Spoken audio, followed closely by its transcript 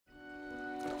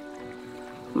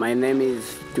My name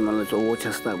is Water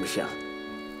Stabusha.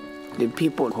 The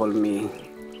people call me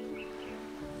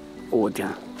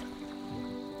Water.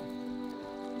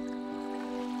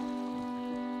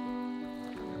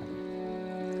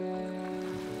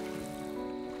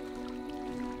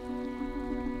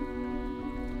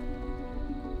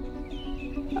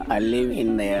 I live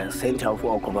in the center of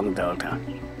Okavango Delta.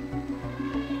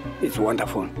 It's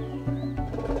wonderful.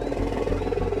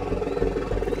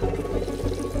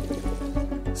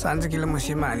 Sanzikila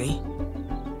Musimani,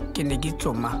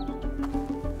 Kinigituma.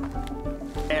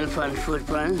 Elephant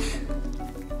footprints.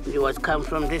 You was come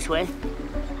from this way?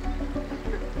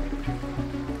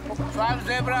 5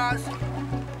 zebras.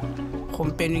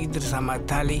 Humpeni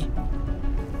Drisamatali,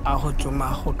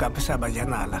 Ahotuma Hokapsa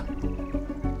Bajanala.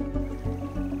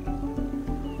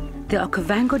 The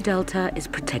Okavango Delta is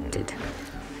protected,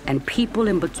 and people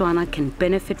in Botswana can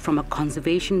benefit from a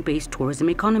conservation-based tourism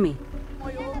economy.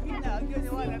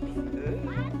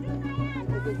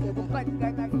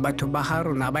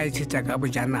 Batubaharu Nabai Chitakabu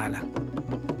Janala.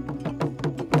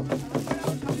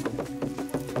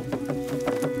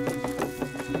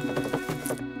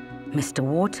 Mr.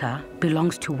 Water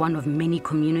belongs to one of many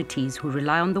communities who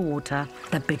rely on the water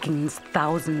that begins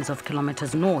thousands of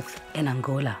kilometers north in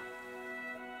Angola.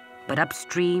 But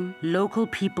upstream, local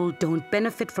people don't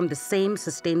benefit from the same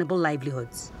sustainable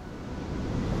livelihoods.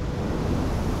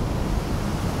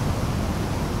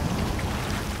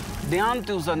 De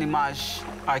antes os animais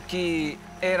aqui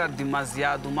era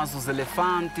demasiado, mas os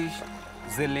elefantes,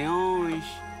 os leões,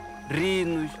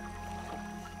 rinos,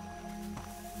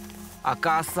 a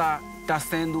caça está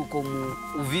sendo como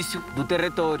o vício do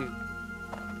território.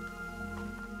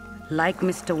 Like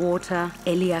Mr. Water,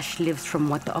 Eliash lives from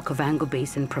what the Okavango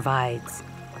Basin provides.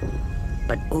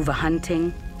 But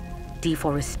overhunting,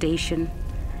 deforestation,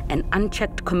 and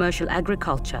unchecked commercial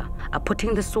agriculture are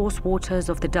putting the source waters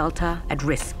of the Delta at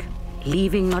risk,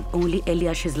 leaving not only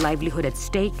Eliash's livelihood at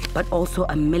stake, but also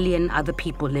 1 million other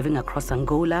people living across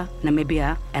Angola,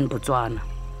 Namibia, and Botswana.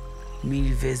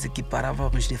 1000 vezes que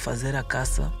parávamos de fazer a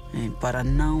caça para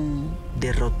não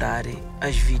derrotar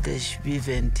as vidas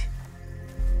viventes.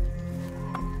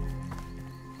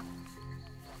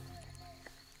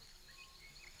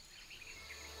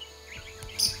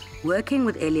 Working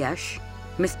with Eliash,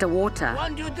 Mr. Water,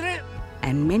 1, 2, 3.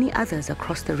 and many others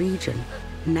across the region,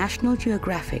 National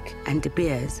Geographic and De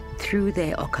Beers, through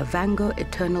their Okavango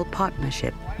Eternal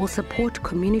partnership, will support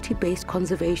community-based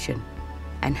conservation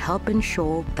and help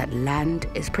ensure that land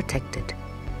is protected.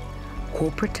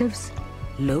 Cooperatives,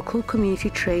 local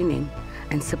community training,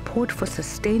 and support for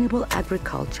sustainable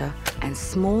agriculture and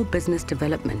small business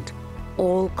development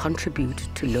all contribute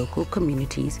to local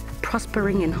communities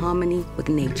prospering in harmony with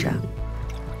nature,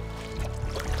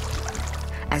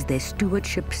 as their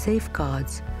stewardship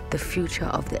safeguards the future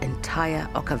of the entire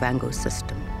Okavango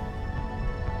system.